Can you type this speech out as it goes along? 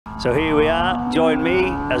So here we are, join me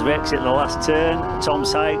as we exit the last turn. Tom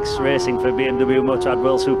Sykes racing for BMW Motorad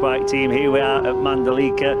World Superbike team. Here we are at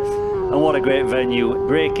Mandalika, and what a great venue.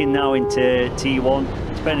 Braking now into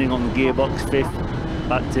T1, depending on the gearbox, 5th,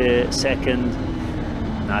 back to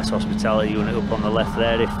 2nd. Nice hospitality unit up on the left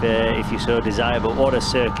there if you so desire, but what a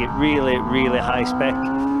circuit, really high spec.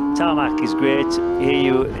 Tarmac is great.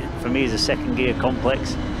 Here for me is a 2nd gear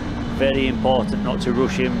complex. Very important not to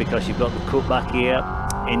rush in because you've got the cutback here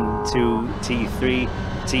into T3,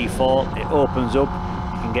 T4. It opens up,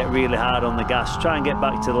 you can get really hard on the gas. Try and get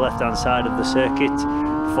back to the left hand side of the circuit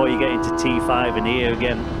before you get into T5, and here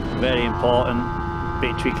again, very important.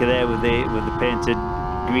 Bit tricky there with the painted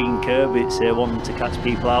green curb. It's one to catch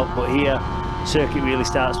people out, but here circuit really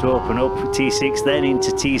starts to open up. T6, then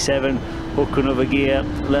into T7, hook another gear,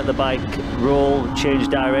 let the bike roll, change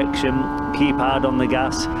direction, keep hard on the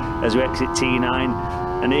gas as we exit T9.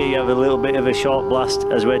 And here you have a little bit of a short blast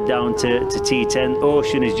as we head down to T10.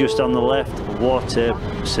 Ocean is just on the left. What a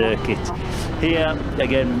circuit. Here,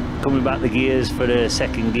 again, coming back the gears for the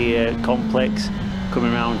 2nd gear complex.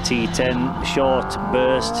 Coming around T10, short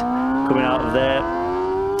burst. Coming out of there,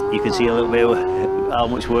 you can see a little bit of how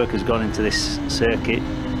much work has gone into this circuit.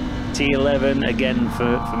 T11, again,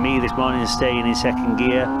 for me this morning, is staying in 2nd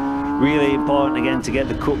gear. Really important, again, to get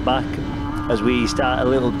the cut back as we start a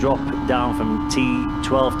little drop down from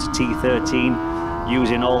T12 to T13,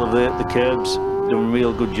 using all of the curbs. Done a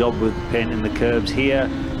real good job with painting the curbs here.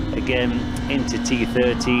 Again into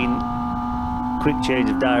T13, quick change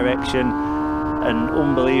of direction, and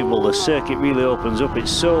unbelievable, the circuit really opens up. It's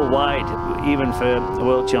so wide, even for a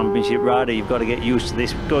World Championship rider. You've got to get used to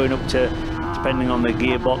this, going up to, depending on the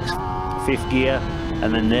gearbox, 5th gear,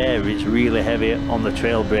 and then there it's really heavy on the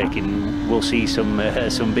trail braking. We'll see some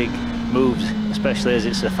big moves, especially as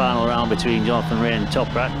it's the final round between Jonathan Rea and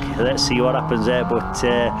Toprak. Let's see what happens there, but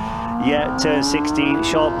yeah, turn 16,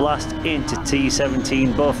 short blast into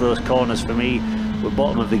T17. Both of those corners for me were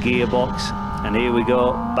bottom of the gearbox, and here we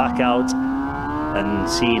go, back out and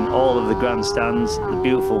seeing all of the grandstands, the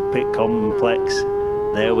beautiful pit complex.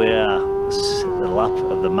 There we are, the lap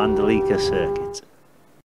of the Mandalika circuit.